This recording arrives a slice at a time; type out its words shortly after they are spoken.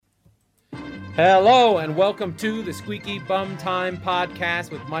Hello and welcome to the Squeaky Bum Time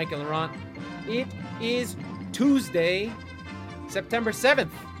podcast with Mike and Laurent. It is Tuesday, September 7th.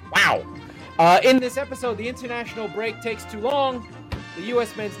 Wow. In this episode, the international break takes too long. The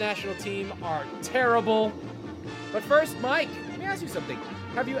U.S. men's national team are terrible. But first, Mike, let me ask you something.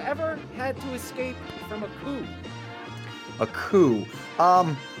 Have you ever had to escape from a coup? A coup?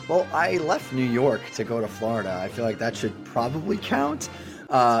 Well, I left New York to go to Florida. I feel like that should probably count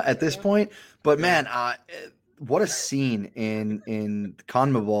at this point. But man, what a scene in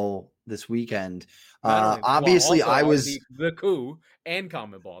CONMEBOL this weekend. Obviously, I was the coup and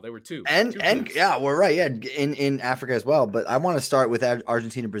CONMEBOL. There were two. And yeah, we're right. Yeah, in Africa as well. But I want to start with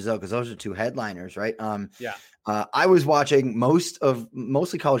Argentina-Brazil because those are two headliners, right? Yeah. I was watching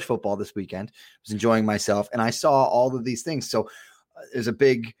mostly college football this weekend. I was enjoying myself, and I saw all of these things. So there's a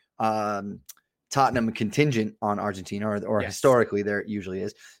big Tottenham contingent on Argentina, or Yes. Historically there usually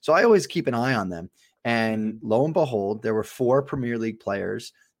is. So I always keep an eye on them. And lo and behold, there were 4 Premier League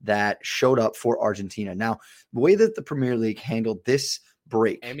players that showed up for Argentina. Now, the way that the Premier League handled this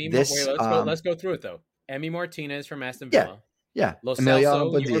break, let's go through it though. Emi Martinez from Aston Villa. Yeah. Lo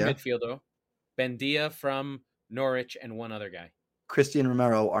Emiliano Celso, your Buendia. midfielder. Buendia from Norwich, and one other guy. Christian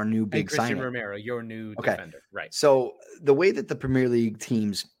Romero, our new big signing. Christian Romero, your new defender. Right. So the way that the Premier League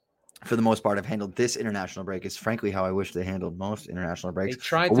teams, for the most part, have handled this international break is frankly how I wish they handled most international breaks. They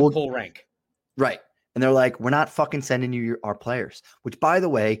tried to pull rank. Right. And they're like, we're not fucking sending you our players, which, by the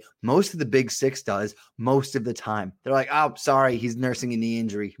way, most of the big 6 does most of the time. They're like, oh, sorry, he's nursing a knee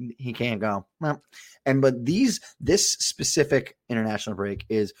injury. He can't go. But this specific international break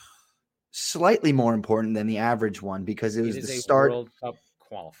is slightly more important than the average one because it was the start. World Cup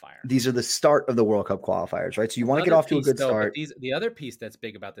qualifier. These are the start of the World Cup qualifiers, right? So you want to get off to a good start. The other piece that's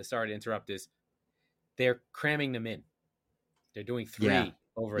big about this, sorry to interrupt, is they're cramming them in. They're doing 3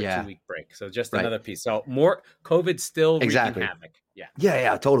 over a 2-week break. So just another piece. So more COVID still wreaking havoc.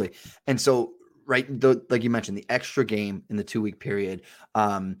 Yeah, totally. And so, right, like you mentioned, the extra game in the 2-week period,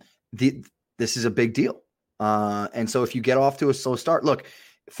 this is a big deal. And so if you get off to a slow start, look,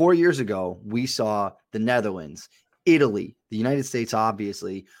 4 years ago, we saw the Netherlands, Italy, the United States,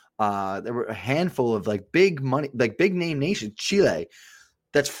 obviously. There were a handful of big money, big name nations, Chile.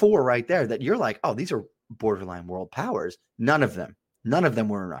 That's 4 right there that you're like, oh, these are borderline world powers. None of them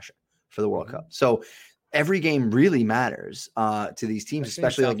were in Russia for the World Cup. So every game really matters to these teams,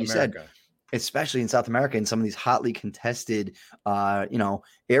 especially like you said, especially in South America and some of these hotly contested,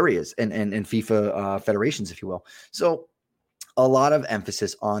 areas and FIFA federations, if you will. So a lot of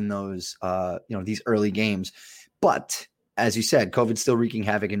emphasis on those, these early games. But as you said, COVID's still wreaking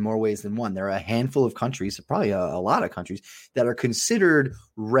havoc in more ways than one. There are a handful of countries, probably a lot of countries, that are considered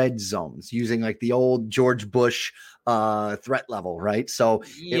red zones using the old George Bush threat level, right? So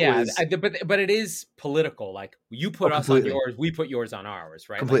but it is political. Like you put us on yours, we put yours on ours,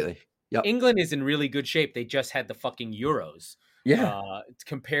 right? Completely. Yep. England is in really good shape. They just had the fucking Euros.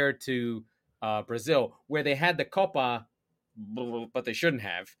 Compared to Brazil, where they had the Copa, but they shouldn't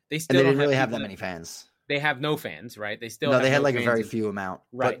have. They didn't really have that many fans. They have no fans, right? They had a very few amount,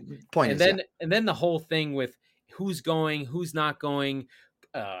 right? But and then the whole thing with who's going, who's not going,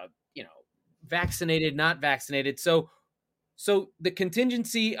 vaccinated, not vaccinated. So the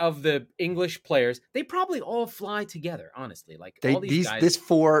contingency of the English players, they probably all fly together. Honestly, all these guys, this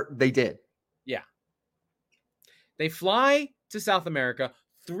 4 they did. Yeah, they fly to South America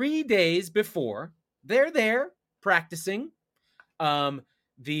 3 days before they're there practicing.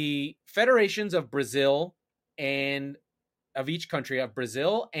 The federations of Brazil and of each country, of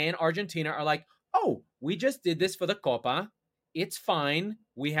Brazil and Argentina, are like, oh, we just did this for the Copa. It's fine.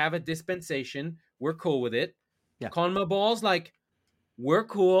 We have a dispensation. We're cool with it. Yeah. CONMEBOL's like, we're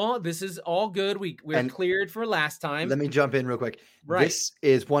cool. This is all good. We're cleared for last time. Let me jump in real quick. Right. This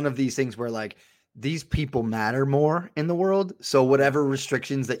is one of these things where these people matter more in the world. So whatever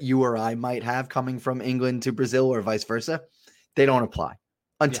restrictions that you or I might have coming from England to Brazil or vice versa, they don't apply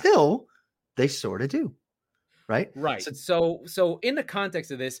until they sort of do. Right. Right. So in the context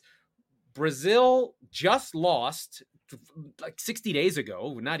of this, Brazil just lost 60 days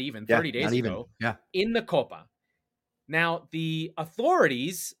ago, not even 30 days ago, in the Copa. Now, the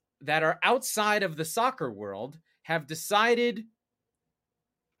authorities that are outside of the soccer world have decided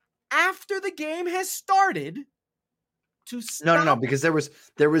after the game has started to stop. No, because there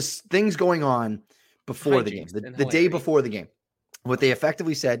was things going on before the game, the day before the game. What they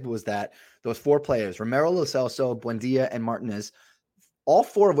effectively said was that those 4 players, Romero, Lo Celso, Buendia, and Martinez, all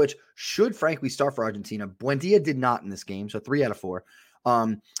 4 of which should frankly start for Argentina. Buendia did not in this game, so 3 out of 4,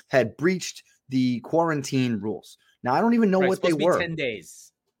 had breached the quarantine rules. Now, I don't even know what they were. 10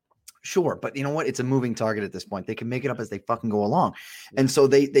 days. Sure, but you know what? It's a moving target at this point. They can make it up as they fucking go along. And so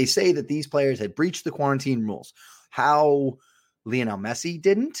they say that these players had breached the quarantine rules. How Lionel Messi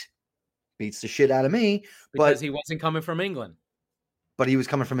didn't beats the shit out of me. Because he wasn't coming from England. But he was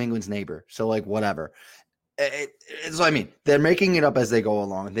coming from England's neighbor. So like whatever. So I mean, they're making it up as they go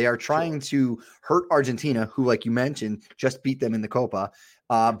along. They are trying to hurt Argentina, who, like you mentioned, just beat them in the Copa.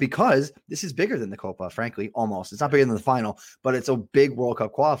 Because this is bigger than the Copa, frankly, almost. It's not bigger than the final, but it's a big World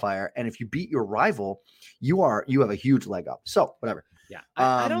Cup qualifier. And if you beat your rival, you have a huge leg up. So whatever. Yeah,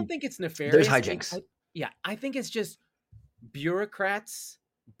 I don't think it's nefarious. There's hijinks. I think it's just bureaucrats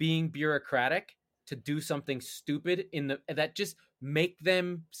being bureaucratic to do something stupid that just make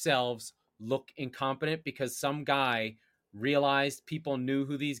themselves look incompetent because some guy realized people knew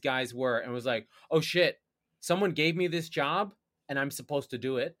who these guys were and was like, oh shit, someone gave me this job and I'm supposed to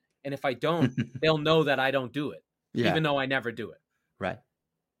do it. And if I don't, they'll know that I don't do it, even though I never do it.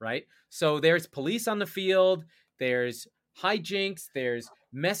 Right. So there's police on the field. There's hijinks. There's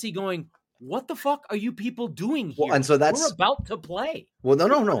Messi going, what the fuck are you people doing here? Well, and so we're about to play. Well,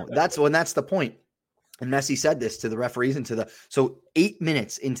 no. That's the point. And Messi said this to the referees and so 8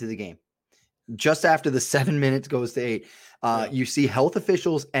 minutes into the game, just after the 7 minutes goes to 8, you see health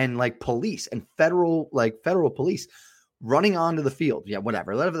officials and like police and federal police running onto the field. Yeah,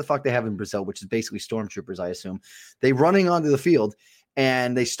 whatever the fuck they have in Brazil, which is basically stormtroopers, I assume. They running onto the field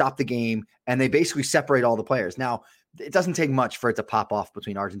and they stop the game and they basically separate all the players. Now, it doesn't take much for it to pop off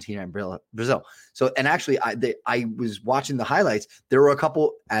between Argentina and Brazil. So, and actually, I was watching the highlights. There were a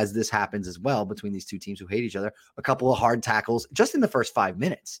couple, as this happens as well, between these two teams who hate each other, a couple of hard tackles just in the first 5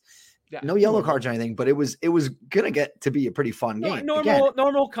 minutes. Yeah. No yellow cards or anything, but it was going to get to be a pretty fun game.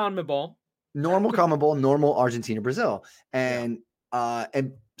 Normal CONMEBOL. Normal CONMEBOL, normal Argentina-Brazil. And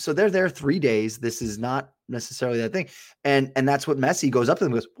so they're there 3 days. This is not necessarily that thing. And that's what Messi goes up to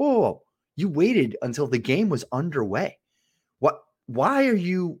them and goes, whoa, you waited until the game was underway. Why are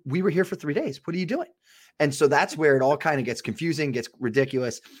you, we were here for 3 days. What are you doing? And so that's where it all kind of gets confusing, gets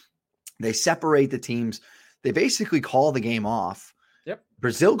ridiculous. They separate the teams. They basically call the game off. Yep.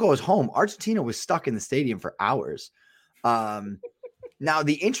 Brazil goes home. Argentina was stuck in the stadium for hours. Now,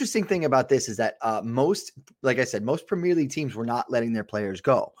 the interesting thing about this is that most Premier League teams were not letting their players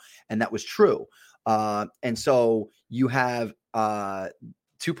go. And that was true. And so you have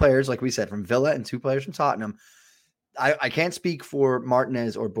 2 players, like we said, from Villa and 2 players from Tottenham. I can't speak for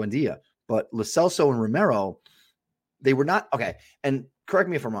Martinez or Buendia, but Lo Celso and Romero, they were not – okay, and correct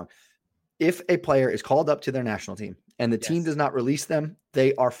me if I'm wrong. If a player is called up to their national team and the team does not release them,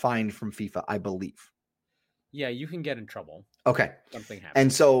 they are fined from FIFA, I believe. Yeah, you can get in trouble. Okay. Something happens.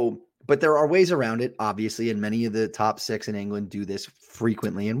 And so – but there are ways around it, obviously, and many of the top 6 in England do this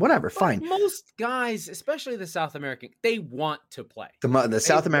frequently and whatever, fine. Most guys, especially the South American, they want to play. The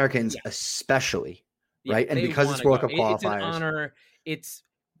South Americans especially, right? And because it's World Cup qualifiers. It's an honor. It's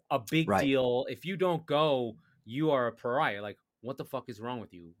a big deal. If you don't go, you are a pariah. Like, what the fuck is wrong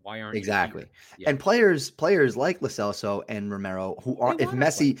with you? Why aren't you here? And players like Lo Celso and Romero, who are if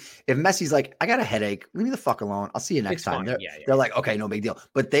Messi's like, I got a headache, leave me the fuck alone. I'll see you next time. They're like, okay, no big deal.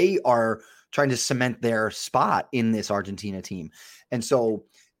 But they are trying to cement their spot in this Argentina team. And so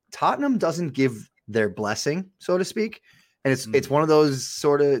Tottenham doesn't give their blessing, so to speak. And it's one of those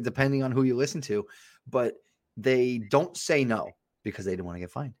sort of, depending on who you listen to, but they don't say no because they don't want to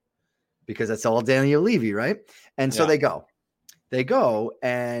get fined, because that's all Daniel Levy, right? And so they go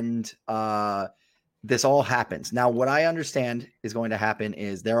and this all happens. Now, what I understand is going to happen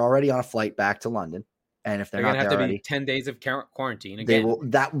is they're already on a flight back to London. And if they're not going to have to already, be 10 days of quarantine again. They will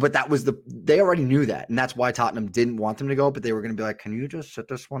they already knew that. And that's why Tottenham didn't want them to go, but they were going to be like, can you just sit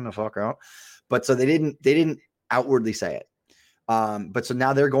this one the fuck out? But so they didn't outwardly say it. But so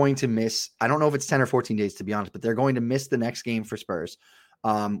now they're going to miss, I don't know if it's 10 or 14 days to be honest, but they're going to miss the next game for Spurs,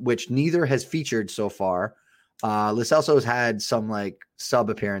 which neither has featured so far. Lo Celso's had some like sub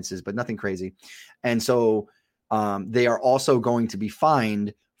appearances, but nothing crazy. And so they are also going to be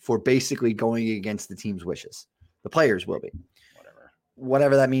fined for basically going against the team's wishes. The players will be.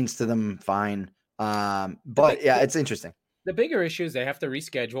 Whatever that means to them, fine. But yeah, it's interesting. The bigger issue is they have to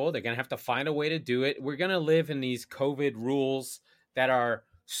reschedule. They're going to have to find a way to do it. We're going to live in these COVID rules that are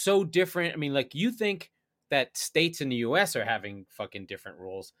so different. I mean, like, you think that states in the US are having fucking different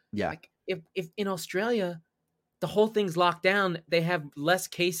rules. Yeah. Like if in Australia, the whole thing's locked down, they have less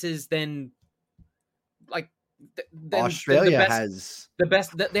cases than like Australia has the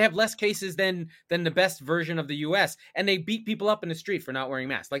best. They have less cases than the best version of the US, and they beat people up in the street for not wearing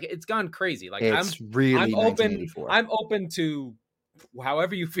masks. Like, it's gone crazy. Like, I'm open to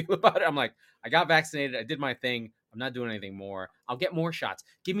however you feel about it. I'm like, I got vaccinated. I did my thing. I'm not doing anything more. I'll get more shots.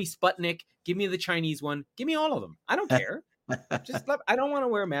 Give me Sputnik. Give me the Chinese one. Give me all of them. I don't care. I don't want to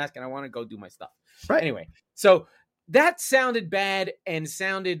wear a mask and I want to go do my stuff. Right. Anyway, so that sounded bad and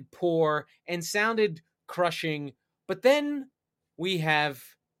sounded poor and sounded crushing. But then we have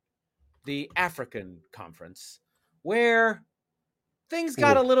the African conference where things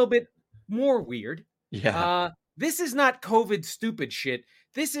got a little bit more weird. Yeah. This is not COVID stupid shit.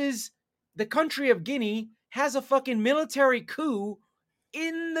 This is the country of Guinea has a fucking military coup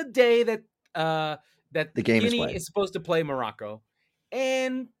in the day that The game Guinea is supposed to play Morocco,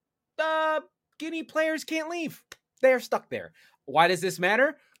 and Guinea players can't leave. They're stuck there. Why does this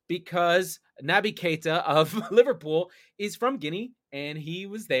matter? Because Naby Keita of Liverpool is from Guinea, and he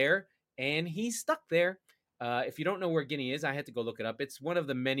was there, and he's stuck there. If you don't know where Guinea is, I had to go look it up. It's one of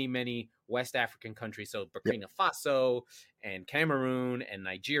the many, many West African countries. So Burkina Faso and Cameroon and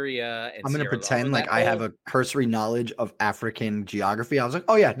Nigeria. And I'm going to pretend like I have a cursory knowledge of African geography. I was like,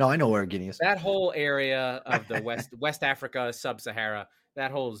 oh yeah, no, I know where Guinea is. That whole area of the West Africa, Sub-Sahara,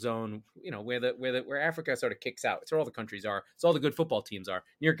 that whole zone, where Africa sort of kicks out. It's where all the countries are. It's all the good football teams are.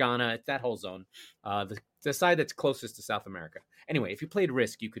 Near Ghana, it's that whole zone. The side that's closest to South America. Anyway, if you played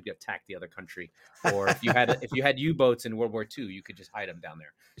Risk, you could attack the other country, or if you had U-boats in World War II, you could just hide them down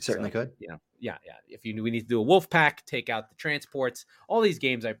there. You certainly could. Yeah. If we need to do a wolf pack, take out the transports. All these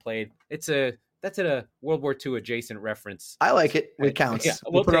games I played, that's a World War II adjacent reference. I like it. It counts. Yeah,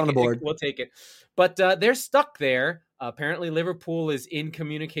 we'll put it on the board. We'll take it. But they're stuck there. Apparently, Liverpool is in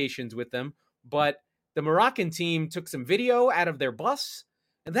communications with them. But the Moroccan team took some video out of their bus,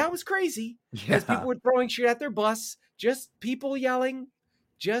 and that was crazy. Because people were throwing shit at their bus, just people yelling,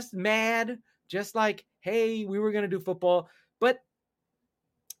 just mad, just like, hey, we were going to do football. But,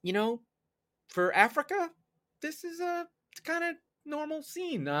 for Africa, this is a kind of normal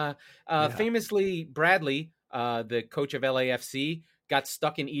scene. Famously, Bradley, the coach of LAFC, got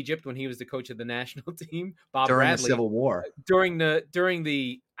stuck in Egypt when he was the coach of the national team. Bob during Bradley, the Civil War, during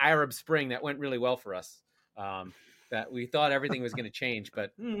the Arab Spring, that went really well for us. That we thought everything was going to change,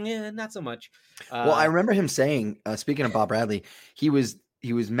 but not so much. Well, I remember him saying, speaking of Bob Bradley, he was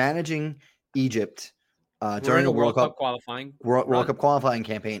managing Egypt during the World Cup qualifying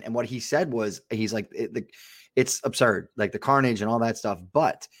campaign, and what he said was, he's like, it's absurd, like the carnage and all that stuff.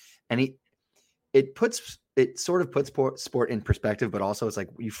 But it sort of puts sport in perspective, but also it's like,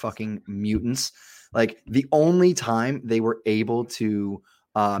 you fucking mutants. Like, the only time they were able to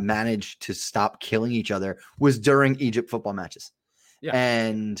manage to stop killing each other was during Egypt football matches. Yeah.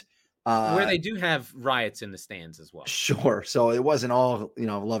 And where they do have riots in the stands as well. Sure. So it wasn't all,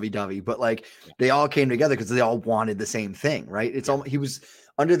 lovey-dovey, but like they all came together because they all wanted the same thing, right? He was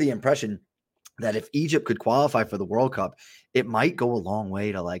under the impression that if Egypt could qualify for the World Cup, it might go a long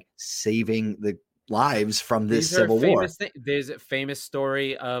way to like saving the lives from this civil war. There's a famous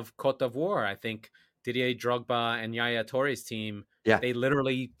story of Côte d'Ivoire. I think Didier Drogba and Yaya Touré's team, they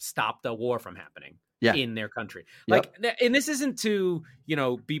literally stopped a war from happening in their country. Like, and this isn't to,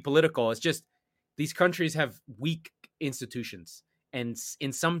 be political. It's just these countries have weak institutions. And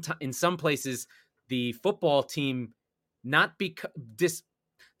in some places, the football team,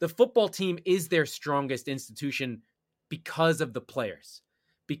 the football team is their strongest institution because of the players,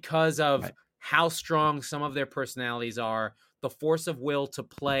 because of how strong some of their personalities are, the force of will to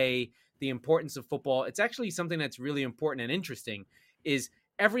play, the importance of football. It's actually something that's really important and interesting, is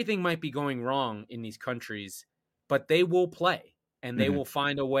everything might be going wrong in these countries, but they will play and they will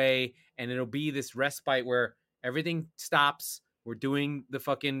find a way, and it'll be this respite where everything stops. We're doing the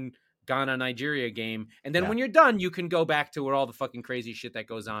fucking Ghana-Nigeria game. And then when you're done, you can go back to where all the fucking crazy shit that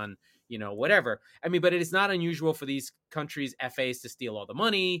goes on, whatever. I mean, but it is not unusual for these countries' FAs to steal all the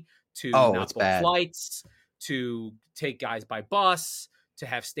money, to not book flights, to take guys by bus, to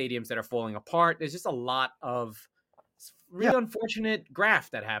have stadiums that are falling apart. There's just a lot of really unfortunate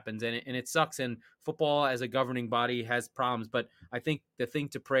graft that happens, and it sucks. And football as a governing body has problems, but I think the thing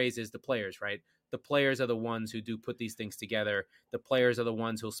to praise is the players, right? The players are the ones who do put these things together. The players are the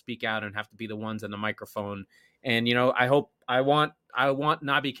ones who'll speak out and have to be the ones on the microphone. And, I want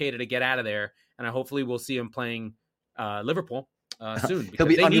Naby Keita to get out of there, and hopefully we'll see him playing Liverpool soon. He'll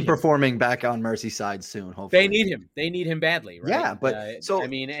be underperforming back on Merseyside soon. Hopefully they need him. They need him badly. Right? Yeah, but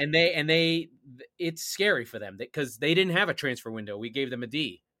it's scary for them because they didn't have a transfer window. We gave them a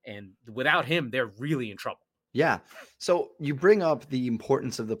D, and without him, they're really in trouble. Yeah. So you bring up the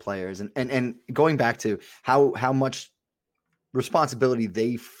importance of the players and going back to how much responsibility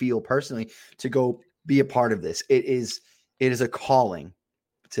they feel personally to go be a part of this. It is a calling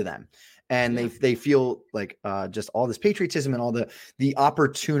to them. and they feel like just all this patriotism and all the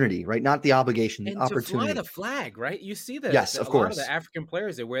opportunity, right? Not the obligation, the and opportunity. to fly the flag, right? You see Yes, of a lot of course. the African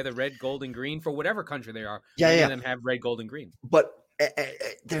players, they wear the red, gold, and green for whatever country they are. Yeah, Many yeah. of them have red, gold, and green. But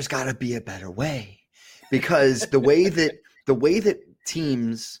there's got to be a better way, because the way that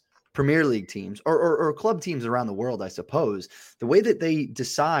teams, Premier League teams or club teams around the world, I suppose, the way that they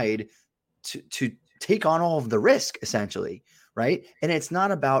decide to take on all of the risk, essentially, right? And it's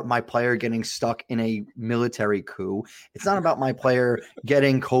not about my player getting stuck in a military coup. It's not about my player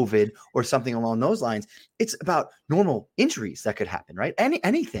getting COVID or something along those lines. It's about normal injuries that could happen, right?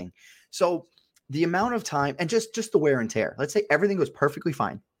 Anything. So the amount of time and just the wear and tear. Let's say everything goes perfectly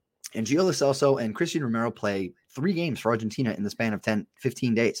fine, and Gio Lo Celso and Christian Romero play 3 games for Argentina in the span of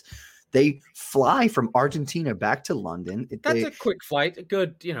 15 days. They fly from Argentina back to London. That's a quick flight. A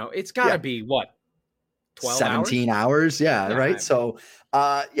good, it's got to be what, 12 17 hours? Yeah, right. So,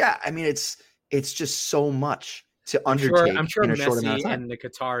 I mean, it's just so much to undertake I'm sure in a short amount of Messi time. and the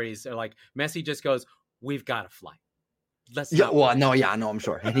Qataris are like, Messi just goes, we've got to fly. I'm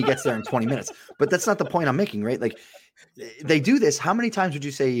sure. And he gets there in 20 minutes. But that's not the point I'm making, right? Like, they do this. How many times would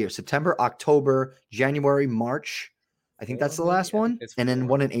you say a year? September, October, January, March. I think that's the last one. And then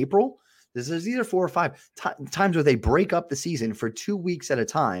one in April. There's either 4 or 5 times where they break up the season for 2 weeks at a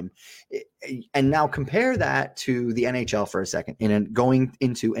time. And now compare that to the NHL for a second, and going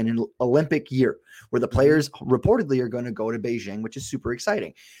into an Olympic year where the players reportedly are going to go to Beijing, which is super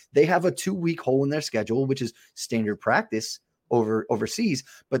exciting. They have a 2-week hole in their schedule, which is standard practice overseas.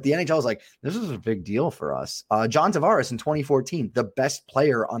 But the NHL is like, this is a big deal for us. John Tavares in 2014, the best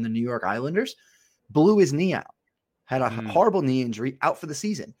player on the New York Islanders, blew his knee out, had a horrible knee injury, out for the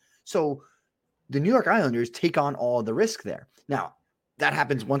season. So the New York Islanders take on all the risk there. Now, that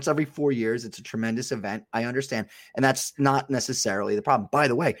happens once every 4 years. It's a tremendous event. I understand. And that's not necessarily the problem. By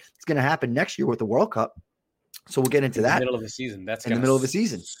the way, it's going to happen next year with the World Cup. So we'll get into that. In the middle of the season. That's in the middle of the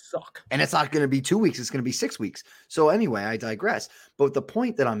season. Suck. And it's not going to be 2 weeks. It's going to be 6 weeks. So anyway, I digress. But the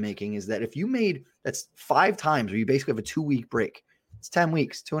point that I'm making is that if you made, that's 5 times where you basically have a 2-week break. It's 10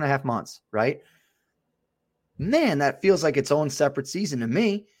 weeks, 2.5 months, right? Man, that feels like its own separate season to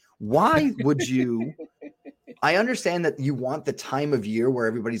me. Why would you? I understand that you want the time of year where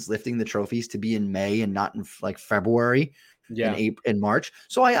everybody's lifting the trophies to be in May and not in like February and April and March.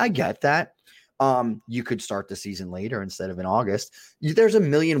 So I get that. You could start the season later instead of in August. There's a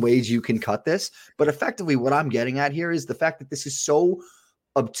million ways you can cut this, but effectively what I'm getting at here is the fact that this is so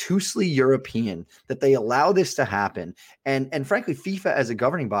obtusely European that they allow this to happen. And frankly, FIFA as a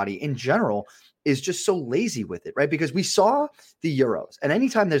governing body in general is just so lazy with it, right? Because we saw the Euros, and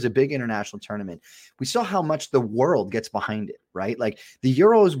anytime there's a big international tournament, we saw how much the world gets behind it, right? Like the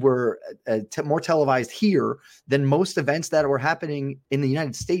Euros were more televised here than most events that were happening in the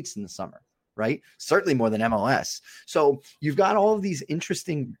United States in the summer, right? Certainly more than MLS. So you've got all of these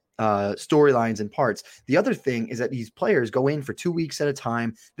interesting storylines and parts. The other thing is that these players go in for 2 weeks at a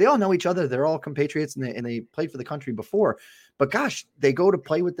time. They all know each other. They're all compatriots, and they played for the country before. But gosh, they go to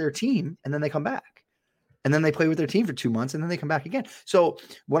play with their team, and then they come back. And then they play with their team for 2 months, and then they come back again. So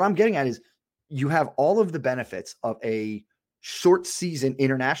what I'm getting at is you have all of the benefits of a short season,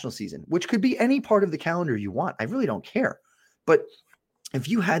 international season, which could be any part of the calendar you want. I really don't care. But if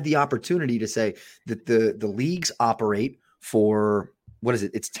you had the opportunity to say that the leagues operate for, what is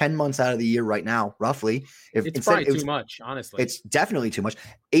it? It's 10 months out of the year right now, roughly. It's probably too much, honestly. It's definitely too much.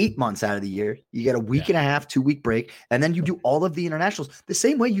 8 months out of the year, you get a week and a half, 2-week break, and then you do all of the internationals the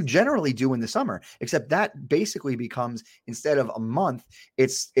same way you generally do in the summer, except that basically becomes, instead of a month,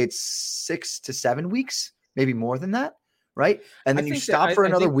 it's 6 to 7 weeks, maybe more than that, right? And then you stop for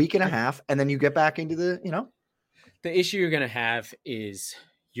another week and a half, and then you get back into the. The issue you're going to have is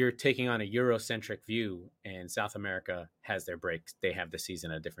you're taking on a Eurocentric view, and South America has their breaks. They have the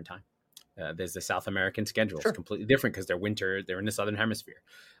season at a different time. There's the South American schedule. It's completely different because they're winter. They're in the Southern Hemisphere.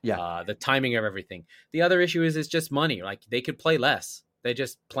 Yeah. The timing of everything. The other issue is it's just money. Like they could play less. They're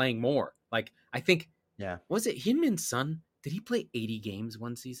just playing more. Like I think, was it Hinman's son? Did he play 80 games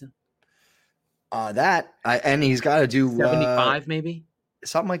one season? And he's got to do 75 maybe?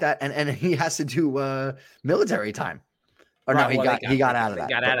 Something like that. And he has to do military time. Or no, he got out of that.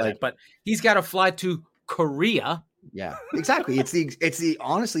 Got out of that. But he's got to fly to Korea. Yeah, exactly. It's the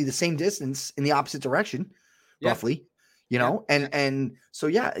honestly the same distance in the opposite direction, roughly. And so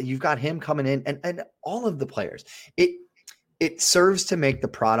you've got him coming in, and all of the players. It serves to make the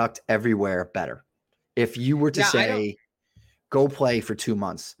product everywhere better. If you were to say, go play for 2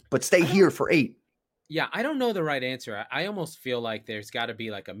 months, but stay here for 8. Yeah, I don't know the right answer. I almost feel like there's got to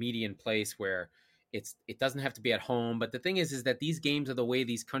be like a median place where it doesn't have to be at home. But the thing is that these games are the way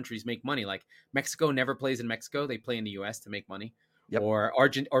these countries make money. Like Mexico never plays in Mexico; they play in the U.S. to make money. Yep.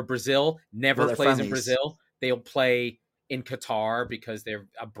 Or Brazil never plays friendlies. in Brazil; they'll play in Qatar because they're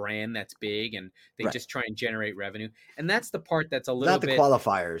a brand that's big and they just try and generate revenue. And that's the part that's a little not the bit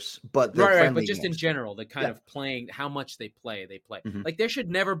qualifiers, but the right, but just games. in general, the kind of playing how much they play. Mm-hmm. Like there should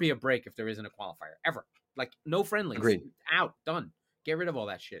never be a break if there isn't a qualifier ever. Like no friendlies. Agreed. Out, done. Get rid of all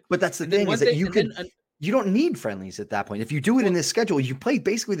that shit. But that's the thing is that you don't need friendlies at that point. If you do it in this schedule, you play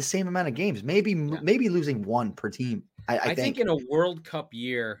basically the same amount of games. Maybe losing one per team. I think in a World Cup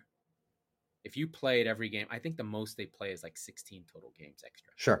year, if you played every game, I think the most they play is like 16 total games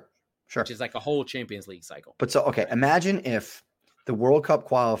extra. Sure. Which is like a whole Champions League cycle. But so, okay, imagine if the World Cup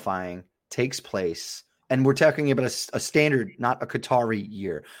qualifying takes place, and we're talking about a standard, not a Qatari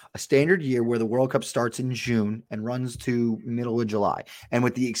year, a standard year where the World Cup starts in June and runs to middle of July. And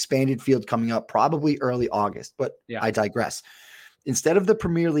with the expanded field coming up probably early August, but I digress. Instead of the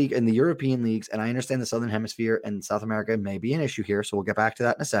Premier League and the European leagues, and I understand the Southern Hemisphere and South America may be an issue here, so we'll get back to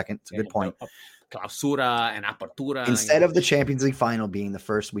that in a second. It's a good point. Clausura and Apertura. Instead of the Champions League final being the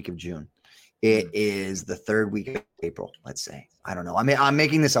first week of June, it is the third week of April, let's say. I don't know. I mean, I'm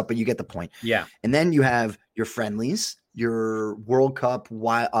making this up, but you get the point. Yeah. And then you have your friendlies, your World Cup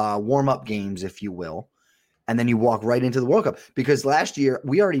warm-up games, if you will, and then you walk right into the World Cup. Because last year,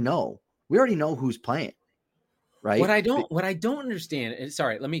 we already know who's playing. Right. What I don't understand is,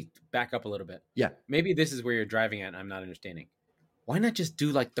 sorry, let me back up a little bit. Yeah. Maybe this is where you're driving at and I'm not understanding. Why not just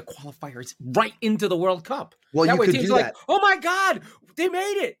do like the qualifiers right into the World Cup? Well, that you way could teams do are that. Like, oh my God, they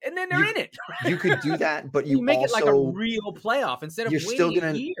made it, and then they're in it. You could do that, but you make also, it like a real playoff instead of waiting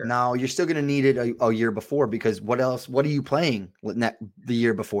a year. No, you're still gonna need it a year before, because what else? What are you playing the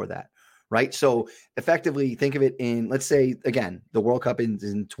year before that? Right. So effectively, think of it in, let's say, again, the World Cup is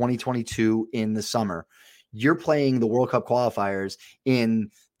in 2022 in the summer. You're playing the World Cup qualifiers in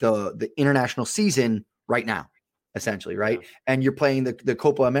the international season right now, essentially, right? Yeah. And you're playing the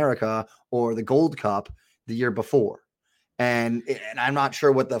Copa America or the Gold Cup the year before. And I'm not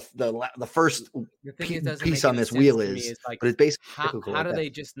sure what the first piece on this wheel is, like, but it's basically how do they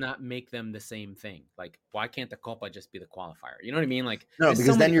just not make them the same thing? Like, why can't the Copa just be the qualifier? You know what I mean? Like, no,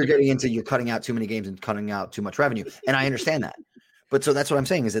 because then you're getting into you're cutting out too many games and cutting out too much revenue, and I understand that. But so that's what I'm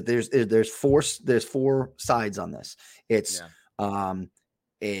saying is that there's four sides on this. It's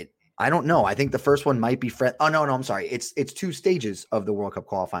I don't know. I think the first one might be Oh no, I'm sorry. It's two stages of the World Cup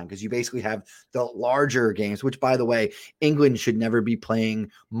qualifying, because you basically have the larger games, which, by the way, England should never be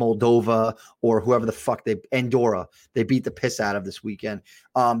playing Moldova or whoever the fuck Andorra. They beat the piss out of this weekend.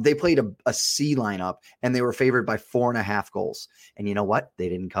 They played a C lineup and they were favored by 4.5 goals. And you know what? They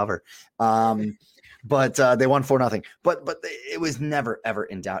didn't cover. But they won 4-0. But it was never, ever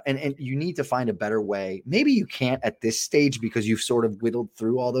in doubt. And you need to find a better way. Maybe you can't at this stage because you've sort of whittled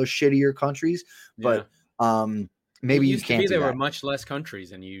through all those shittier countries. But maybe you can't. There were much less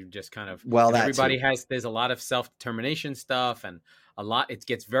countries, and you just kind of there's a lot of self-determination stuff, and it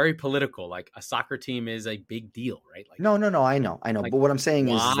gets very political. Like a soccer team is a big deal, right? Like, no, I know. Like, but what I'm saying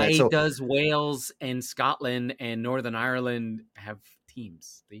is why does Wales and Scotland and Northern Ireland have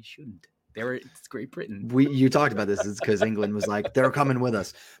teams? They shouldn't. It's Great Britain. You talked about this. It's because England was like, they're coming with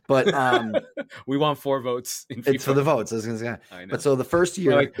us. But we want 4 votes. It's for the votes. I was gonna say. I know. But so the first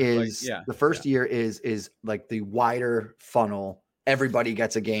year year is like the wider funnel. Everybody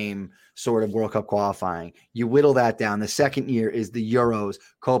gets a game, sort of World Cup qualifying. You whittle that down. The second year is the Euros,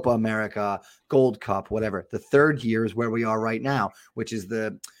 Copa America, Gold Cup, whatever. The third year is where we are right now, which is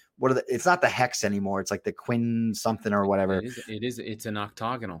it's not the hex anymore. It's like the quin something or whatever. It's an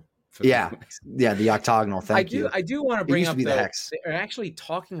octagonal. The octagonal. Thank you. I do want to bring up the hex. They're actually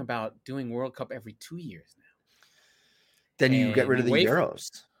talking about doing World Cup every 2 years now. Then you get rid of the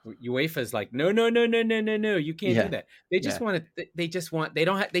Euros. UEFA's like, no, you can't do that. They just want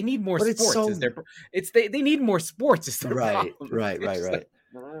to. They need more sports. They need more sports. Is their problem. Right. Like,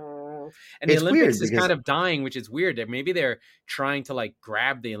 and the Olympics is kind of dying, which is weird. Maybe they're trying to like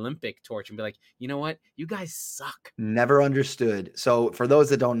grab the Olympic torch and be like, you know what? You guys suck. Never understood. So for those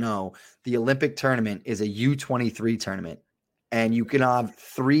that don't know, the Olympic tournament is a U23 tournament, and you can have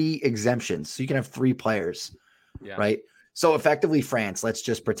 3 exemptions. So you can have 3 players, right? So effectively France, let's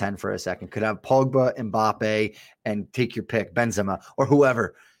just pretend for a second, could have Pogba, Mbappe, and take your pick, Benzema or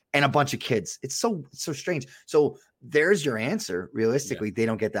whoever, and a bunch of kids. It's so strange. So there's your answer. Realistically, they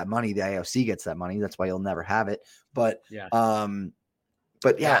don't get that money. The IOC gets that money. That's why you'll never have it. But I mean,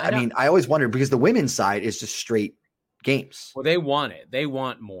 I always wondered, because the women's side is just straight games. Well, they want it. They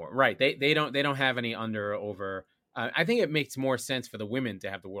want more. Right. They don't have any under or over. I think it makes more sense for the women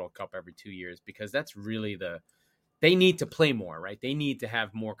to have the World Cup every 2 years because that's really they need to play more, right? They need to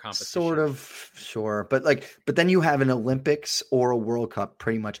have more competition. Sort of, sure. But then you have an Olympics or a World Cup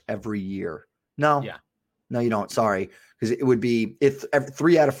pretty much every year. No, Yeah. No, you don't. Sorry. Because it would be if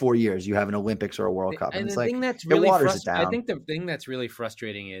 3 out of 4 years you have an Olympics or a World Cup. And it's the like, thing that's it really waters it I down. think the thing that's really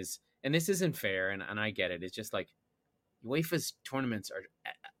frustrating is, and this isn't fair, and I get it, it's just like UEFA's tournaments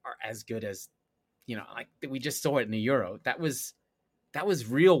are as good as, like we just saw it in the Euro. That was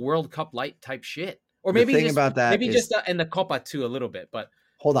real World Cup light type shit. Or maybe The thing just about that maybe is, just in the Copa too a little bit, but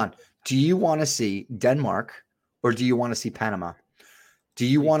hold on. Do you want to see Denmark or do you want to see Panama? Do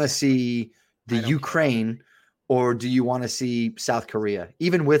you want to see the Ukraine or do you want to see South Korea,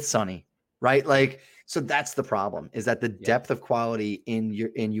 even with Sonny, right? Like, so that's the problem, is that the depth of quality in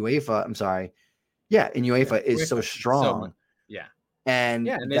UEFA, in UEFA is so strong. And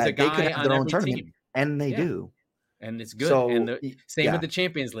there's a that they could guy have on their own every tournament, team. and they do. And it's good. So, and same with the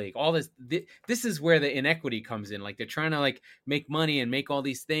Champions League. All this is where the inequity comes in. Like, they're trying to like make money and make all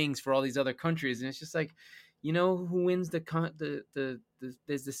these things for all these other countries, and it's just like, who wins the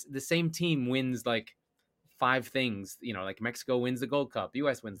same team wins like 5 things. Like Mexico wins the Gold Cup,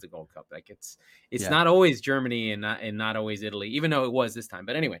 US wins the Gold Cup. Like, it's not always Germany and not always Italy, even though it was this time.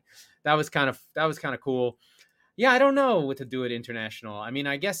 But anyway, that was kind of cool. Yeah, I don't know what to do at international. I mean,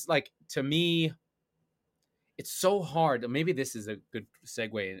 I guess, like, to me, it's so hard. Maybe this is a good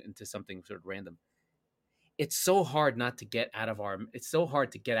segue into something sort of random. It's so hard to get out of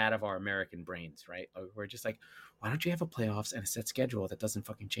our American brains, right? We're just like, why don't you have a playoffs and a set schedule that doesn't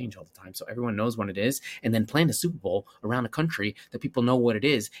fucking change all the time, so everyone knows when it is, and then plan a Super Bowl around the country that people know what it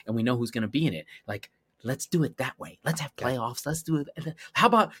is and we know who's going to be in it. Like, let's do it that way. Let's have playoffs. Let's do it. How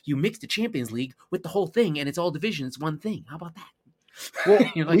about you mix the Champions League with the whole thing and it's all divisions, one thing? How about that?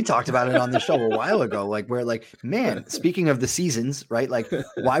 Well, we talked about it on the show a while ago. Like, we're like, man, speaking of the seasons, right? Like,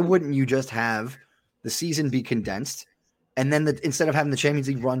 why wouldn't you just have the season be condensed, and then instead of having the Champions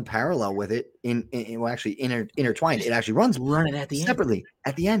League run parallel with it, intertwined, it actually runs it at the separately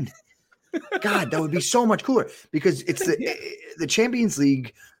at the end. God, that would be so much cooler, because it's the Champions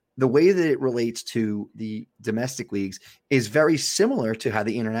League. The way that it relates to the domestic leagues is very similar to how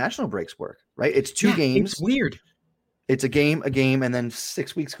the international breaks work, right? It's 2 games. It's weird. It's a game, and then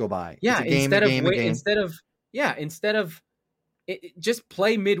 6 weeks go by. Yeah, it's a game, instead of just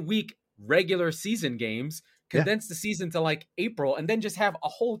play midweek regular season games, condense the season to like April, and then just have a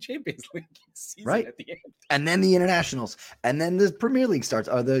whole Champions League season at the end. And then the internationals, and then the Premier League starts,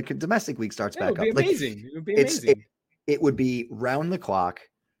 or the domestic league starts back up. It would be amazing. It would be amazing. It would be round the clock,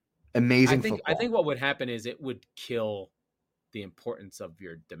 amazing football. I think what would happen is it would kill the importance of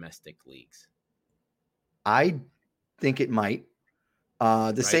your domestic leagues. I think it might.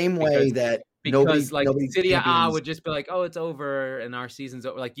 Same way that because nobody City A would just be like, oh, it's over and our season's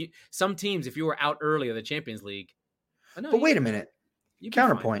over. Like, some teams, if you were out early of the Champions League. But wait a minute.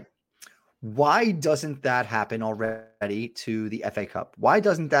 Counterpoint. Why doesn't that happen already to the FA Cup? Why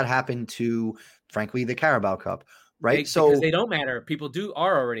doesn't that happen to, frankly, the Carabao Cup? Right? Because they don't matter. People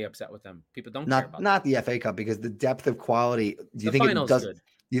are already upset with them. People don't care about not the FA Cup, because the depth of quality. Do you think it does? Do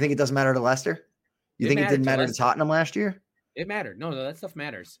you think it doesn't matter to Leicester? You think it didn't matter to Tottenham last year? It mattered. No, that stuff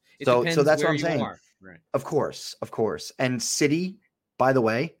matters. So that's what I'm saying. Right. Of course. And City, by the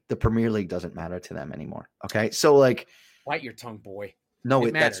way, the Premier League doesn't matter to them anymore. Okay, so like, bite your tongue, boy. No,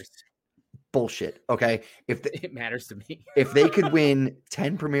 it matters. That's bullshit. Okay, it matters to me. If they could win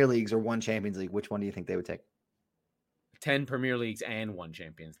 10 Premier Leagues or 1 Champions League, which one do you think they would take? 10 Premier Leagues and 1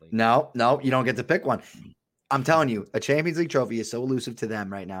 Champions League. No, you don't get to pick one. I'm telling you, a Champions League trophy is so elusive to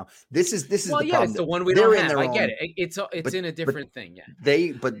them right now. This is the problem. It's the one we don't have. I get it. It's in a different thing.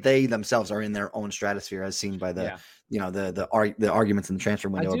 Yeah. They themselves are in their own stratosphere, as seen by the arguments in the transfer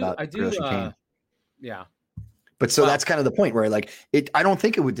window about Grealish and Kane. Yeah. But that's kind of the point where, like, I don't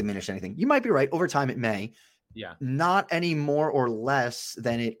think it would diminish anything. You might be right. Over time, it may. Yeah. Not any more or less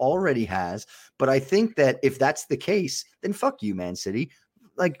than it already has. But I think that if that's the case, then fuck you, Man City.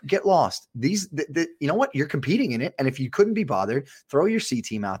 Like, get lost. You know what? You're competing in it. And if you couldn't be bothered, throw your C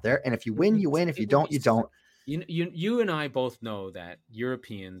team out there. And if you win, you win. If you don't, you don't. You and I both know that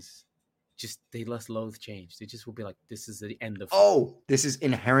Europeans they less loathe change. They just will be like, this is the end of this is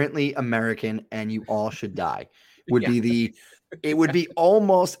inherently American and you all should die. It would be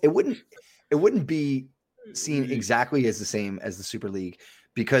almost, it wouldn't be seen exactly as the same as the Super League,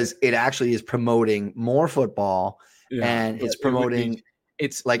 because it actually is promoting more football and it's promoting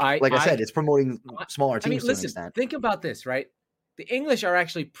it's I said, it's promoting smaller teams. I mean, listen, think about this, right? The English are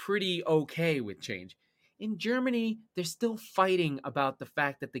actually pretty okay with change. In Germany, they're still fighting about the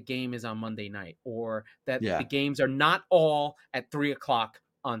fact that the game is on Monday night, or that the games are not all at 3:00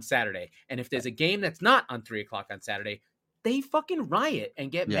 on Saturday. And if there's a game that's not on 3:00 on Saturday, they fucking riot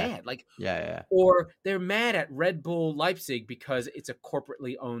and get mad. Like, or they're mad at Red Bull Leipzig because it's a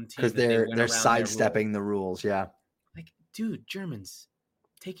corporately owned team. Because they're sidestepping the rules. Yeah. Like, dude, Germans,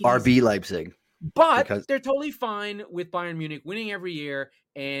 take it RB easy. Leipzig. But they're totally fine with Bayern Munich winning every year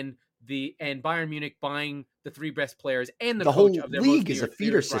and Bayern Munich buying the 3 best players and the whole coach of their league is a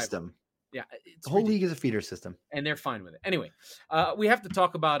feeder system. Yeah, the whole league is a feeder system, and they're fine with it. Anyway, we have to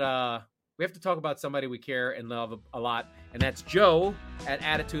talk about somebody we care and love a lot, and that's Joe at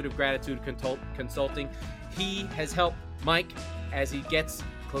Attitude of Gratitude Consulting. He has helped Mike as he gets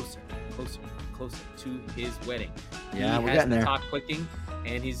closer to his wedding. Yeah, we're getting there. Talk clicking,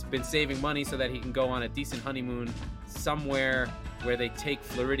 and he's been saving money so that he can go on a decent honeymoon somewhere where they take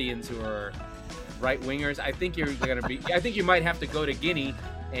Floridians who are right wingers. I think you might have to go to Guinea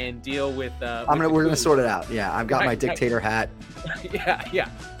and deal with. We're gonna sort it out. Yeah, I've got my dictator hat. yeah.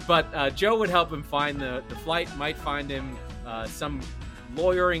 But Joe would help him find the flight. Might find him some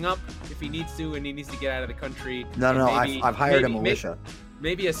lawyering up if he needs to, and he needs to get out of the country. No, I've hired a militia.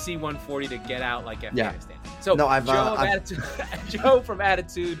 Maybe a C-140 to get out like Afghanistan. So Joe from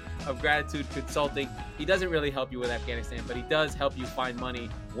Attitude of Gratitude Consulting, he doesn't really help you with Afghanistan, but he does help you find money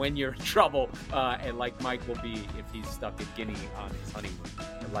when you're in trouble, and like Mike will be if he's stuck in Guinea on his honeymoon,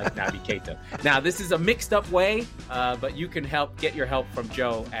 like Naby Keita. Now, this is a mixed up way, but you can get your help from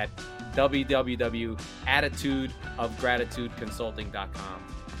Joe at www.attitudeofgratitudeconsulting.com,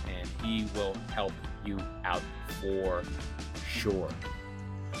 and he will help you out for sure.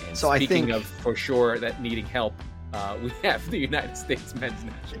 And so speaking of for sure that needing help, we have the United States men's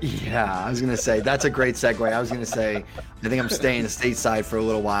national team. Yeah, I was going to say, that's a great segue. I was going to say, I think I'm staying stateside for a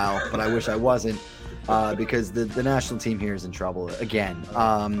little while, but I wish I wasn't, because the national team here is in trouble again.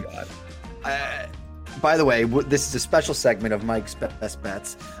 By the way, this is a special segment of Mike's Best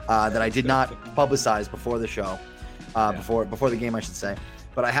Bets that I did not publicize before the show, before the game, I should say.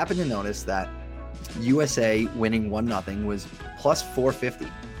 But I happened to notice that USA winning 1-0 was plus 450.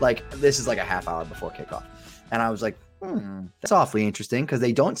 Like, this is like a half hour before kickoff. And I was like, that's awfully interesting because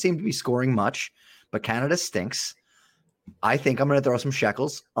they don't seem to be scoring much, but Canada stinks. I think I'm going to throw some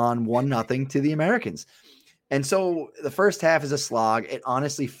shekels on 1-0 to the Americans. And so the first half is a slog. It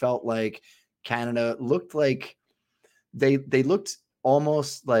honestly felt like Canada looked like they looked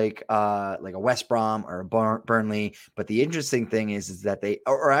almost like a West Brom or a Burnley. But the interesting thing is that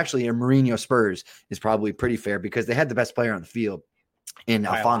actually a Mourinho Spurs is probably pretty fair because they had the best player on the field in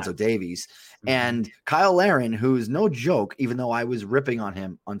Alphonso Davies. And Kyle Larin, who's no joke, even though I was ripping on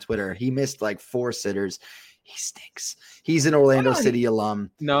him on Twitter, he missed like 4 sitters. He stinks. He's an Orlando City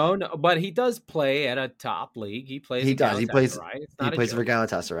alum. No, but he does play at a top league. He plays. He does. He plays for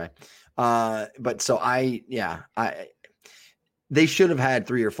Galatasaray. But so they should have had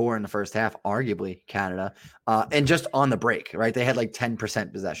 3 or 4 in the first half, arguably Canada, and just on the break, right? They had like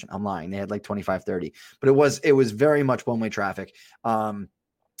 10% possession. I'm lying. They had like 25-30, but it was very much one-way traffic.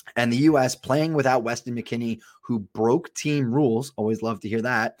 And the U.S. playing without Weston McKennie, who broke team rules. Always love to hear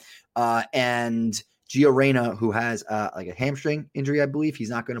that. And Gio Reyna, who has like a hamstring injury, I believe. He's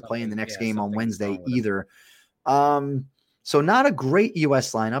not going to play in the next game on Wednesday either. So not a great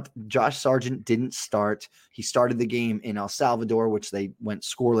U.S. lineup. Josh Sargent didn't start. He started the game in El Salvador, which they went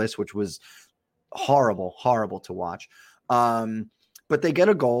scoreless, which was horrible to watch. But they get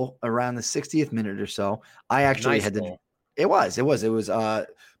a goal around the 60th minute or so. I actually had to. It was a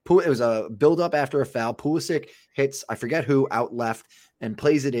build up after a foul. Pulisic hits, I forget who, out left and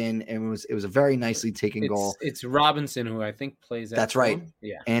plays it in. And it was a very nicely taken goal. It's Robinson who I think plays that. That's right.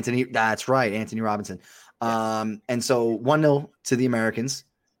 Yeah. Anthony Robinson. And so 1-0 to the Americans.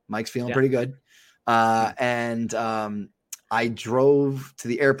 Mike's feeling pretty good. And I drove to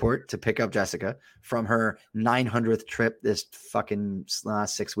the airport to pick up Jessica from her 900th trip this fucking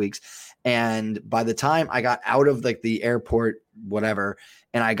last 6 weeks. And by the time I got out of like the airport, whatever,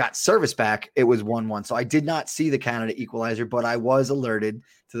 and I got service back, it was 1-1. So I did not see the Canada equalizer, but I was alerted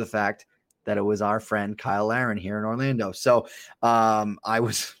to the fact that it was our friend Kyle Larin here in Orlando. So I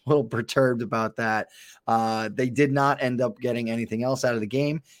was a little perturbed about that. They did not end up getting anything else out of the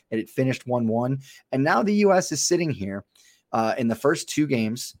game, and it finished 1-1. And now the U.S. is sitting here. In the first 2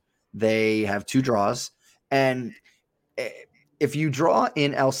 games, they have 2 draws. And if you draw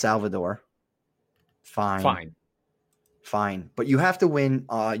in El Salvador, fine. But you have to win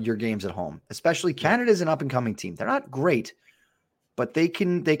your games at home, especially Canada's an up-and-coming team. They're not great, but they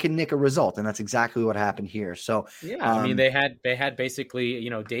can nick a result, and that's exactly what happened here. So I mean, they had basically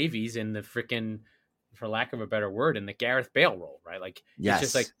Davies in the freaking for lack of a better word, in the Gareth Bale role, right? Like, it's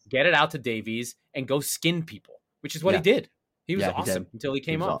just like, Yes. get it out to Davies and go skin people, which is what he did. He was awesome until he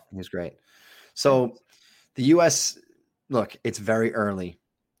came off. He was great. So the U.S., look, it's very early.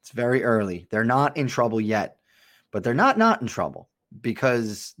 It's very early. They're not in trouble yet, but they're not in trouble,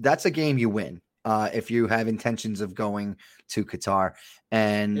 because that's a game you win if you have intentions of going to Qatar.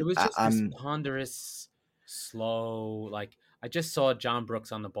 And it was just this ponderous, slow, like, I just saw John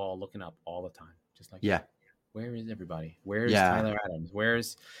Brooks on the ball looking up all the time. Just like, where is everybody? Where's Tyler Adams?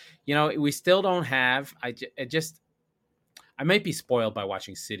 Where's, we still don't have, I might be spoiled by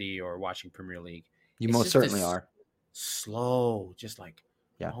watching City or watching Premier League. It's most certainly are. Slow, just like,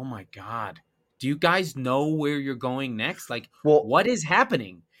 oh my God. Do you guys know where you're going next? Like, what is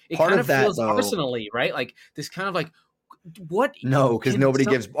happening? It kind of feels Arsenal-y, right? Like, this kind of like, what? No, because nobody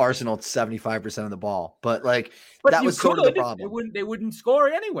gives Arsenal 75% of the ball. But that was sort of the problem. They wouldn't score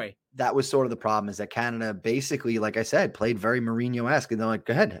anyway. That was sort of the problem, is that Canada basically, like I said, played very Mourinho-esque. And they're like,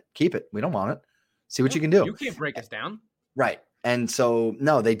 go ahead, keep it. We don't want it. See what you can do. You can't break us down. Right. And so,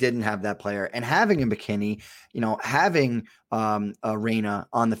 no, they didn't have that player. And having a McKinney, having a Reina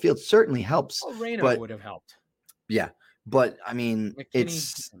on the field certainly helps. Well, Reina would have helped. Yeah. But, I mean, McKinney,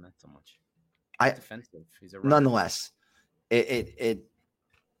 it's not so much. He's defensive. He's a nonetheless,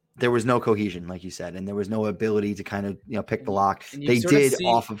 there was no cohesion, like you said, and there was no ability to kind of, pick the lock. They did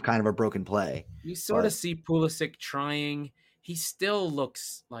off of kind of a broken play. You sort of see Pulisic trying. He still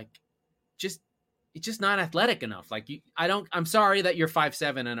looks like he's just not athletic enough. Like, I'm sorry that you're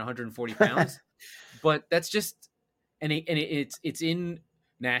 5'7" and 140 pounds, but that's just, it's in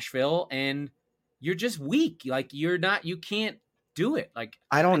Nashville, and you're just weak. Like, you can't do it. Like,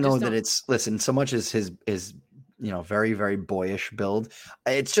 I don't know that it's, listen, so much as his very, very boyish build.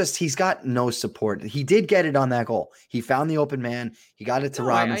 It's just, he's got no support. He did get it on that goal. He found the open man. He got it to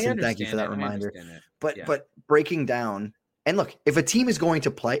Robinson. Thank you for that reminder. But breaking down, and look, if a team is going to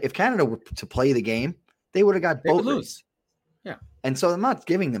play, if Canada were to play the game, they would have got both. Lose. Yeah. And so I'm not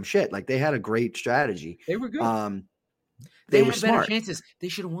giving them shit. Like, they had a great strategy. They were good. They were smart. Better chances. They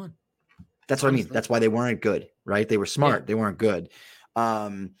should have won. That's what I mean. That's why they weren't good, right? They were smart. Yeah. They weren't good.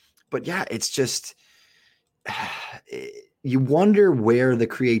 But yeah, it's just, you wonder where the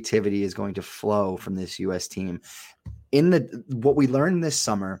creativity is going to flow from this U.S. team. What we learned this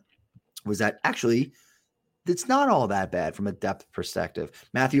summer was that actually it's not all that bad from a depth perspective.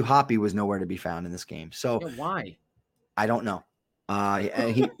 Matthew Hoppe was nowhere to be found in this game. So why? I don't know.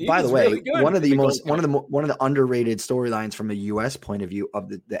 He by the way, really one of the underrated storylines from a U.S. point of view of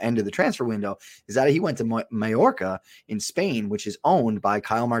the end of the transfer window is that he went to Mallorca in Spain, which is owned by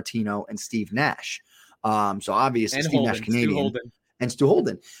Kyle Martino and Steve Nash. So obviously and Steve Holden, Nash Canadian and Stu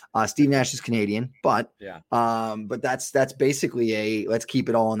Holden. Steve Nash is Canadian, but that's basically a let's keep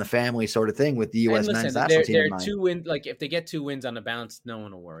it all in the family sort of thing with the U.S. men's national team. They're 2 wins. Like, if they get 2 wins on the bounce, no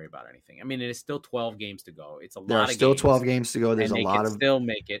one will worry about anything. I mean, it is still 12 games to go. It's a lot. There are still 12 games to go. There's a lot of still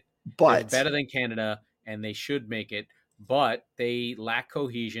make it, but they're better than Canada, and they should make it. But they lack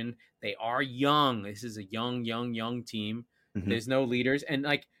cohesion. They are young. This is a young team. Mm-hmm. There's no leaders, and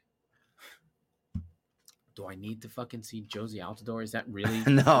like. Do I need to fucking see Josie Altidore? Is that really?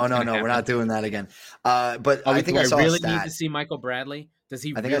 No. We're not doing that again. But I think I saw really need to see Michael Bradley. Does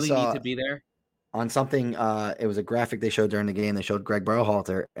he really need to be there? On something, it was a graphic they showed during the game. They showed Greg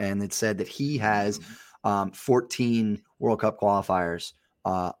Berhalter, and it said that he has 14 World Cup qualifiers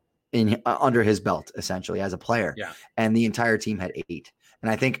under his belt, essentially, as a player. Yeah. And the entire team had 8. And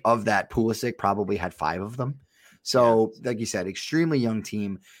I think of that, Pulisic probably had 5 of them. So, like you said, extremely young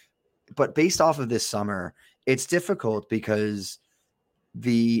team. But based off of this summer, it's difficult because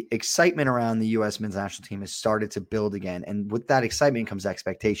the excitement around the U.S. men's national team has started to build again. And with that excitement comes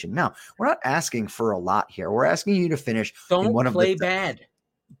expectation. Now, we're not asking for a lot here. We're asking you to finish finish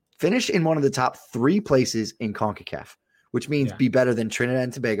in one of the top 3 places in CONCACAF, which means be better than Trinidad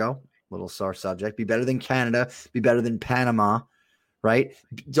and Tobago, little sore subject, be better than Canada, be better than Panama, right?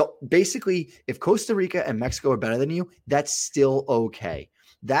 So basically, if Costa Rica and Mexico are better than you, that's still okay.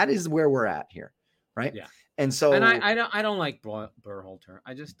 That is where we're at here, right? Yeah. And so, and I don't like Berhalter.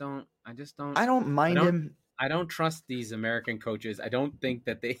 I don't mind him. I don't trust these American coaches. I don't think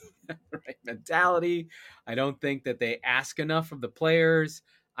that they have the right mentality. I don't think that they ask enough of the players.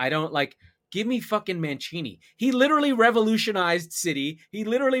 I don't give me fucking Mancini. He literally revolutionized City. He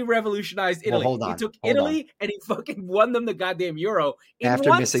literally revolutionized Italy. Well, he took Italy and he fucking won them the goddamn Euro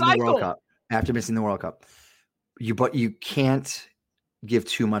after missing the World Cup. After missing the World Cup, but you can't give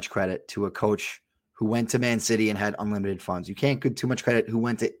too much credit to a coach who went to Man City and had unlimited funds. You can't give too much credit who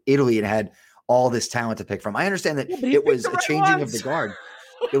went to Italy and had all this talent to pick from. I understand that it was a changing of the guard.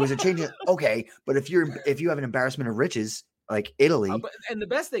 It was a change. Okay, but if you have an embarrassment of riches like Italy, and the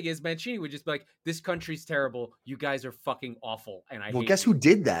best thing is Mancini would just be like, "This country's terrible. You guys are fucking awful, and I well, hate guess you." who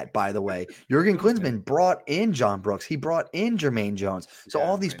did that? By the way, Jurgen Who did? Klinsmann brought in John Brooks. He brought in Jermaine Jones. So Yeah,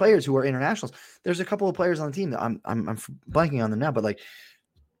 all these I know. players who are internationals. There's a couple of players on the team that I'm blanking on them now, but like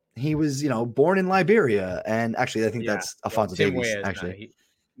he was, born in Liberia, and actually, I think that's Alphonso Tim Davies. Weah is Actually,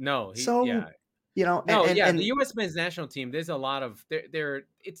 yeah. so No, yeah, the and U.S. men's national team. There's a lot of there.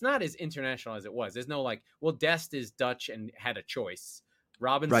 It's not as international as it was. There's no like, well, Dest is Dutch and had a choice.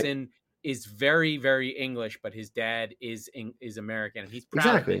 Robinson is very, very English, but his dad is American, and he's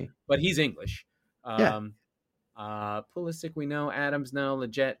proud of it. But he's English. Yeah. Pulisic, we know. Adams, no.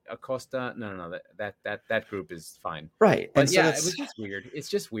 Leggett, Acosta, no. That group is fine. Right. But And yeah, it was just weird. It's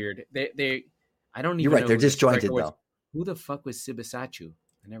just weird. They I don't even. You're right. Know They're who the disjointed striker was. though. Who the fuck was Sibasachu?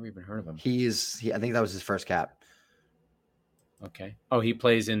 I never even heard of him. I think that was his first cap. Okay. Oh, he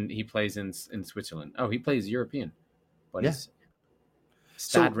plays in Switzerland. Oh, he plays European. But yeah.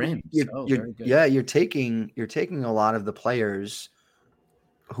 Stade Reims. Very good. Yeah, you're taking a lot of the players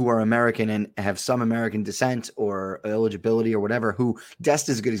who are American and have some American descent or eligibility or whatever, who Dest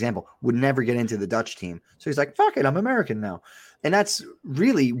is a good example, would never get into the Dutch team. So he's like, fuck it, I'm American now. And that's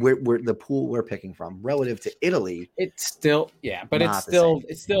really where the pool we're picking from relative to Italy. It's still, but it's still.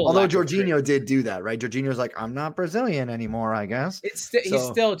 Although Jorginho did do that, right? Jorginho's like, I'm not Brazilian anymore, I guess. He's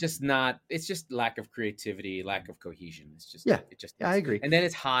still just not. It's just lack of creativity, lack of cohesion. It's just I agree. And then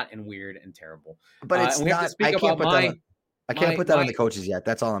it's hot and weird and terrible. But it's not. I can't put that on the coaches yet.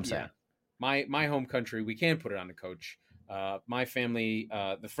 That's all I'm saying. Yeah. My home country, we can put it on the coach. My family,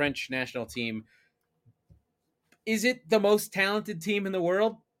 the French national team. Is it the most talented team in the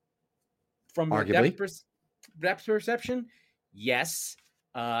world from a depth perception? Yes.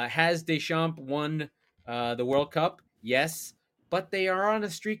 Has Deschamps won the World Cup? Yes. But they are on a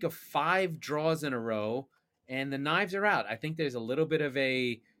streak of 5 draws in a row, and the knives are out. I think there's a little bit of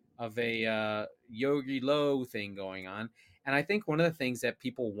a Yogi Low thing going on. And I think one of the things that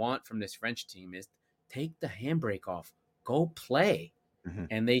people want from this French team is take the handbrake off, go play. Mm-hmm.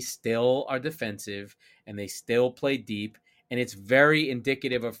 And they still are defensive and they still play deep. And it's very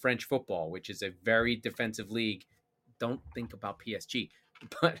indicative of French football, which is a very defensive league. Don't think about PSG,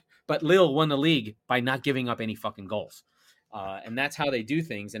 but Lille won the league by not giving up any fucking goals. And that's how they do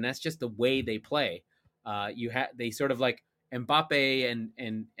things. And that's just the way they play. They sort of like Mbappe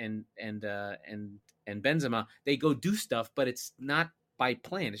and Benzema, they go do stuff, but it's not by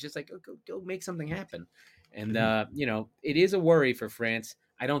plan. It's just like, go make something happen. And, it is a worry for France.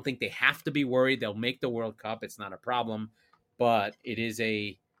 I don't think they have to be worried. They'll make the World Cup. It's not a problem, but it is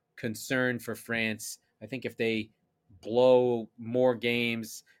a concern for France. I think if they blow more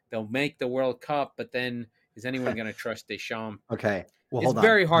games, they'll make the World Cup, but then is anyone going to trust Deschamps? Okay. Well, it's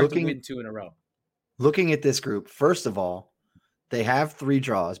very hard to win 2 in a row. Looking at this group, first of all, they have 3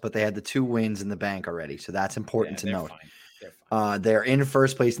 draws, but they had the 2 wins in the bank already. So that's important to note. They're fine. They're in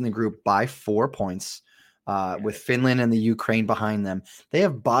first place in the group by 4 points. With Finland and the Ukraine behind them. They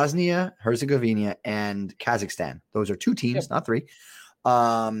have Bosnia, Herzegovina, and Kazakhstan. Those are 2 teams, not 3.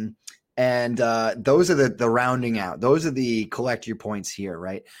 And those are the rounding out. Those are the collect your points here,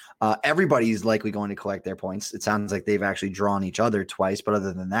 right? Everybody's likely going to collect their points. It sounds like they've actually drawn each other twice, but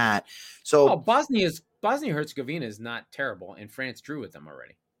other than that, Bosnia-Herzegovina is not terrible, and France drew with them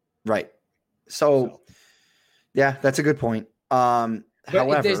already. Right. So yeah, that's a good point.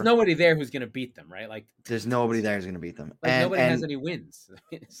 However, there's nobody there who's going to beat them, right? Like, there's nobody there who's going to beat them. Like, nobody has any wins.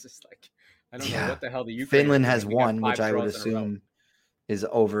 It's just like, I don't know what the hell the Ukraine. Finland has 1, which I would assume is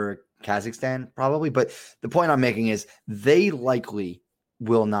over Kazakhstan, probably. But the point I'm making is they likely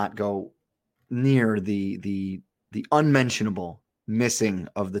will not go near the unmentionable missing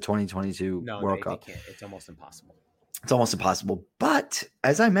of the 2022 World Cup. They can't. It's almost impossible. It's almost impossible. But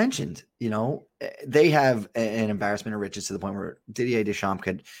as I mentioned, they have an embarrassment of riches to the point where Didier Deschamps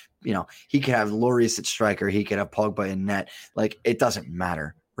could, he could have Lloris at striker. He could have Pogba in net. Like, it doesn't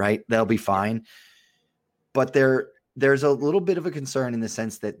matter, right? They'll be fine. But there's a little bit of a concern in the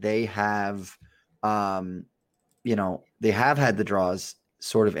sense that they have, they have had the draws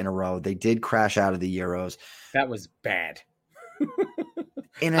sort of in a row. They did crash out of the Euros. That was bad.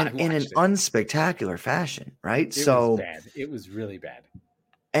 In an unspectacular fashion, right? It was bad. It was really bad.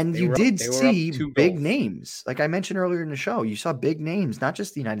 And you did see big names. Like I mentioned earlier in the show, you saw big names, not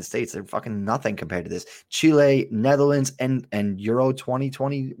just the United States. They're fucking nothing compared to this. Chile, Netherlands, and Euro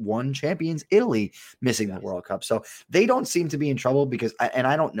 2021 champions Italy missing the World Cup. So they don't seem to be in trouble because, and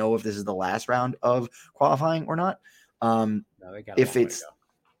I don't know if this is the last round of qualifying or not. No, they got a long way to go.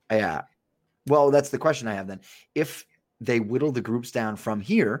 Yeah. Well, that's the question I have then. If they whittle the groups down from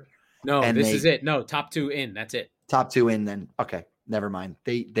here. No, and this is it. No, top 2 in. That's it. Top 2 in, then okay, never mind.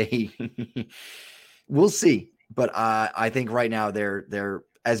 They we'll see. But I think right now they're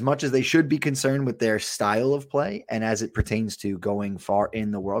as much as they should be concerned with their style of play and as it pertains to going far in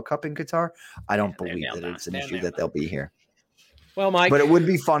the World Cup in Qatar, I don't believe that it's an issue that they'll be here. Well, Mike, but it would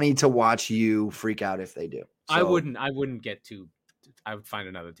be funny to watch you freak out if they do. So, I wouldn't get too. I would find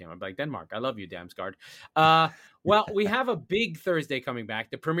another team. I'd be like, Denmark, I love you, Damsgaard. Well, we have a big Thursday coming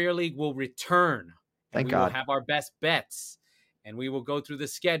back. The Premier League will return. Thank God. We will have our best bets, and we will go through the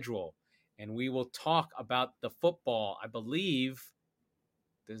schedule, and we will talk about the football. I believe.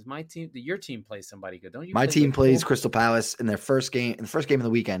 Does your team play somebody good? Don't you? My team plays Crystal Palace in the first game of the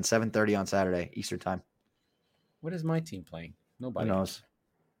weekend, 7:30 on Saturday Eastern time. What is my team playing? Nobody knows.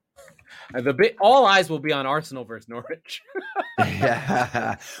 All eyes will be on Arsenal versus Norwich.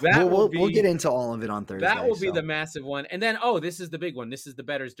 Yeah, we'll get into all of it on Thursday. That will be the massive one. And then, this is the big one. This is the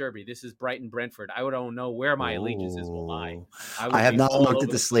Bettors Derby. This is Brighton-Brentford. I don't know where my allegiances will lie. I have not looked at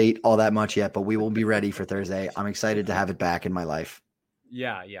the slate all that much yet, but we will be ready for Thursday. I'm excited to have it back in my life.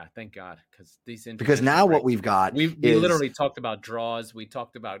 Yeah, thank God. Because now what we've got we literally talked about draws. We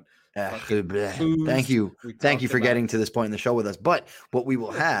talked about foods. Thank you for getting to this point in the show with us. But what we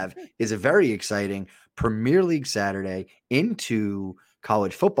will have is a very exciting Premier League Saturday into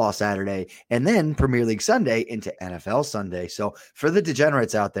college football Saturday, and then Premier League Sunday into NFL Sunday. So for the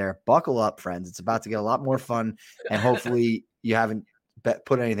degenerates out there, buckle up, friends. It's about to get a lot more fun, and hopefully you haven't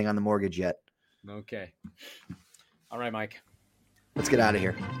put anything on the mortgage yet. Okay. All right, Mike. Let's get out of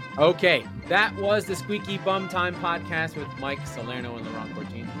here. Okay, that was the Squeaky Bum Time podcast with Mike Salerno and Laurent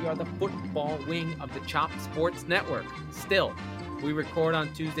Cortine. We are the football wing of the Chop Sports Network. Still, we record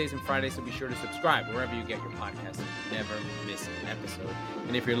on Tuesdays and Fridays, so be sure to subscribe wherever you get your podcasts so you never miss an episode.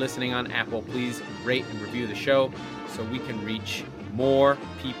 And if you're listening on Apple, please rate and review the show so we can reach more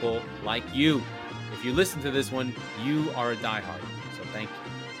people like you. If you listen to this one, you are a diehard, so thank you.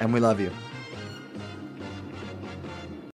 And we love you.